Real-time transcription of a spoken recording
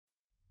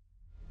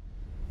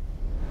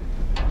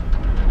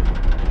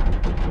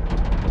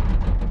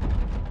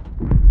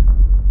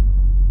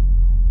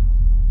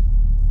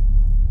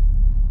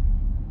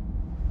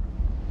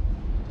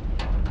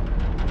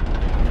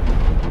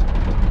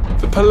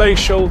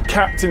palatial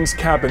captain's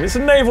cabin. It's a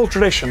naval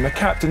tradition. The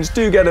captains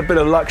do get a bit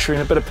of luxury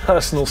and a bit of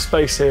personal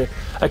space here.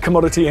 A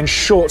commodity in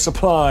short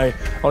supply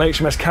on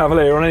HMS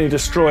Cavalier or on any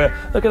destroyer.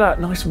 Look at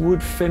that, nice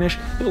wood finish,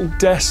 little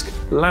desk,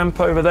 lamp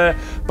over there.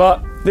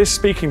 But this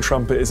speaking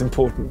trumpet is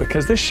important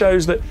because this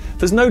shows that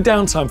there's no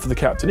downtime for the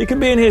captain. He can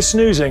be in here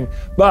snoozing,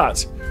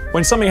 but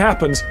when something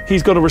happens,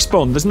 he's got to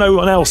respond. There's no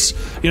one else,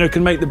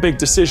 can make the big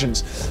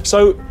decisions.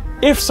 So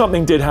if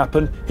something did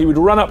happen, he would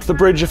run up to the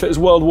bridge if it was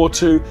World War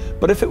II,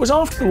 but if it was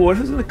after the war, if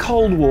it was in the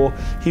Cold War,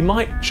 he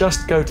might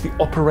just go to the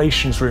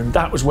operations room.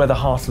 That was where the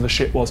heart of the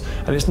ship was,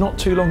 and it's not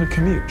too long a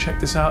commute. Check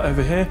this out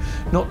over here,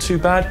 not too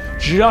bad.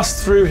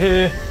 Just through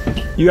here,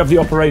 you have the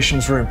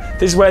operations room.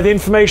 This is where the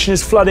information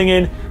is flooding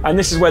in, and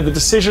this is where the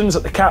decisions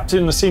that the captain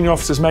and the senior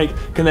officers make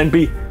can then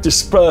be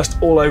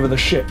dispersed all over the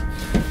ship.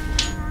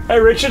 Hey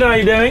Richard, how are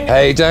you doing?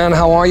 Hey Dan,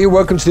 how are you?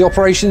 Welcome to the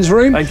operations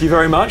room. Thank you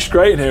very much.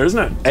 Great in here, isn't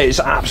it?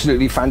 It's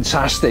absolutely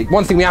fantastic.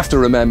 One thing we have to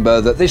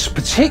remember that this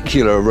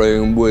particular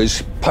room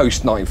was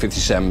post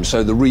 1957,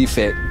 so the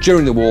refit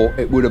during the war,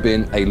 it would have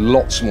been a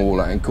lot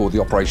smaller and called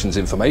the Operations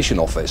Information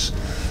Office.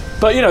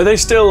 But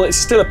it's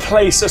still a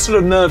place, a sort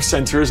of nerve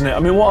centre, isn't it? I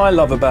mean, what I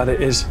love about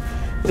it is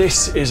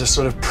this is a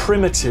sort of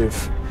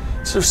primitive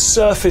sort of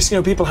surface.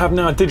 People have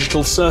now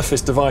digital surface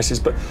devices,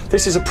 but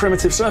this is a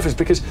primitive surface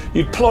because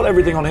you'd plot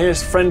everything on here,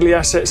 friendly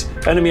assets,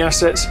 enemy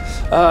assets,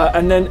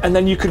 and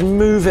then you could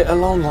move it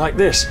along like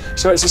this.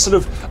 So it's a sort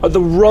of,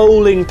 the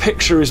rolling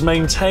picture is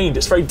maintained.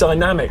 It's very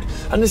dynamic.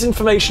 And there's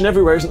information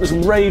everywhere, isn't there?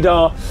 There's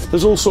radar,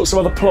 there's all sorts of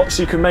other plots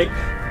you can make.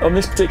 On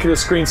this particular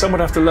screen, someone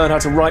would have to learn how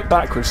to write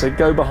backwards. They'd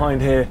go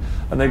behind here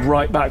and they'd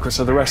write backwards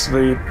so the rest of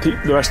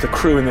the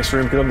crew in this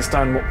room could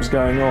understand what was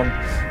going on.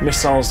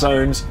 Missile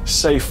zones,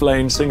 safe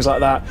lanes, things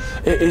like that.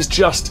 It is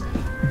just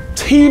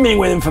teeming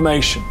with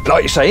information.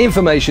 Like you say,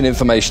 information,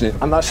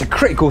 and that's a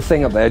critical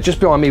thing up there. Just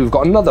behind me, we've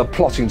got another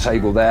plotting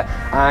table there,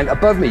 and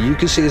above me, you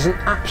can see there's an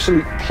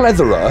absolute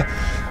plethora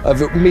of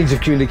means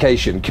of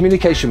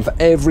communication for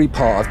every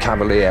part of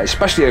Cavalier,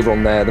 especially over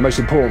on there. The most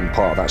important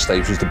part of that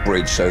stage was the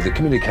bridge, so the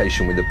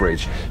communication with the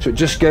bridge. So it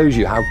just shows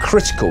you how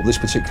critical this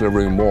particular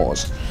room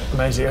was.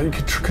 Amazing. You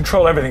could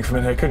control everything from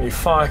in here, couldn't you?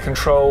 Fire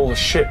control, the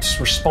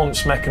ship's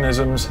response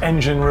mechanisms,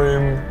 engine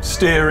room,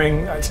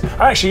 steering.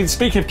 Actually,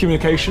 speaking of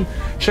communication,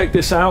 check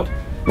this out.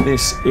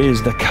 This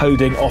is the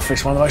coding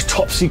office, one of the most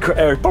top secret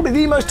areas, probably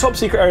the most top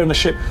secret area on the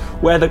ship,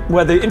 where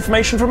the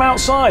information from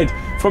outside,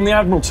 from the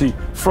Admiralty,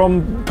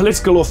 from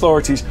political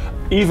authorities,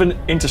 even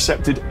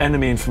intercepted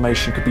enemy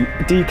information could be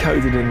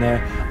decoded in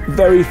there.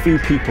 Very few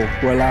people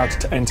were allowed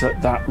to enter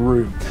that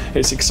room.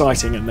 It's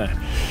exciting in there.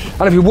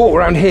 And if you walk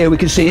around here, we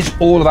can see it's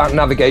all about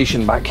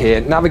navigation back here.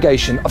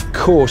 Navigation, of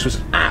course,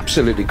 was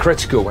absolutely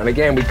critical. And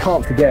again, we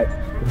can't forget,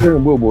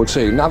 during World War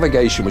II,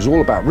 navigation was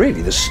all about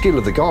really the skill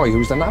of the guy who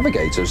was the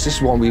navigator. So this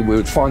is why we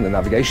would find the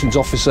navigations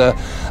officer,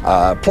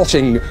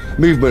 plotting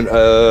movement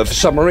of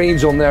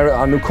submarines on there,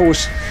 and of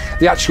course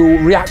the actual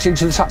reacting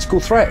to the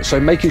tactical threat. So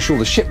making sure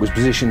the ship was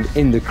positioned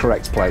in the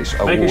correct place at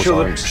war times. Making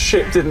sure the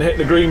ship didn't hit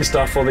the green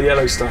stuff or the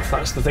yellow stuff.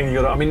 That's the thing you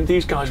got to. I mean,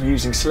 these guys were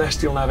using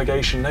celestial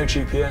navigation, no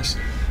GPS.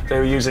 They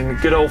were using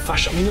good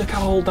old-fashioned. I mean, look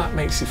how old that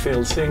makes you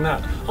feel seeing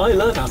that. I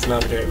learned how to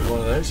navigate with one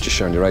of those. Just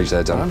showing your age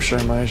there, Dan. I'm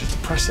showing my age. It's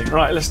depressing.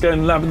 Right, let's go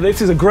and lab.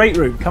 This is a great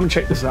room. Come and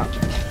check this out.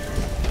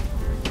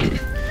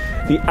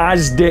 The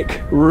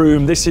ASDIC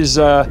room. This is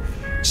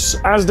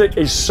ASDIC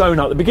is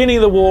sonar. At the beginning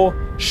of the war,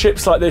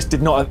 ships like this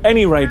did not have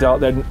any radar,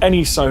 they hadn't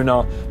any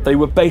sonar. They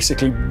were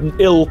basically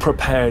ill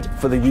prepared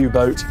for the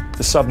U-boat,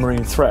 the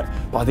submarine threat.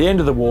 By the end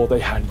of the war, they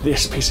had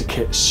this piece of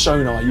kit,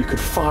 sonar. You could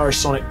fire a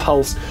sonic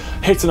pulse,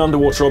 hit an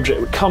underwater object,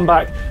 it would come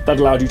back. That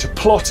allowed you to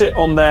plot it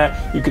on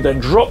there. You could then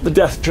drop the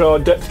depth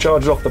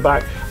charges off the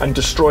back and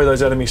destroy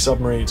those enemy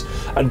submarines.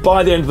 And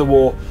by the end of the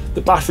war,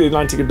 the Battle of the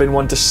Atlantic had been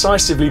won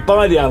decisively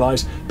by the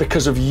Allies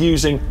because of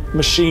using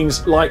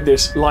machines like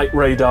this, like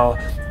radar,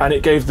 and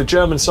it gave the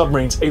German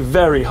submarines a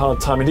very hard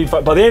time. Indeed,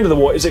 by the end of the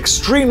war, it's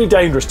extremely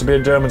dangerous to be a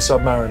German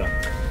submariner.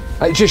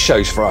 It just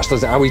shows for us,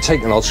 doesn't it, how we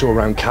take an old tour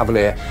around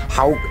Cavalier,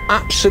 how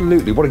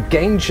absolutely, what a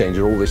game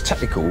changer all this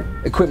technical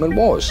equipment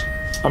was.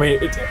 I mean,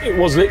 it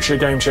was literally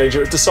a game changer.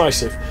 It was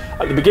decisive.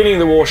 At the beginning of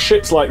the war,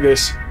 ships like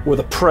this were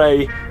the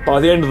prey. By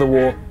the end of the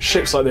war,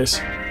 ships like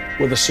this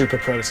were the super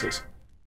predators.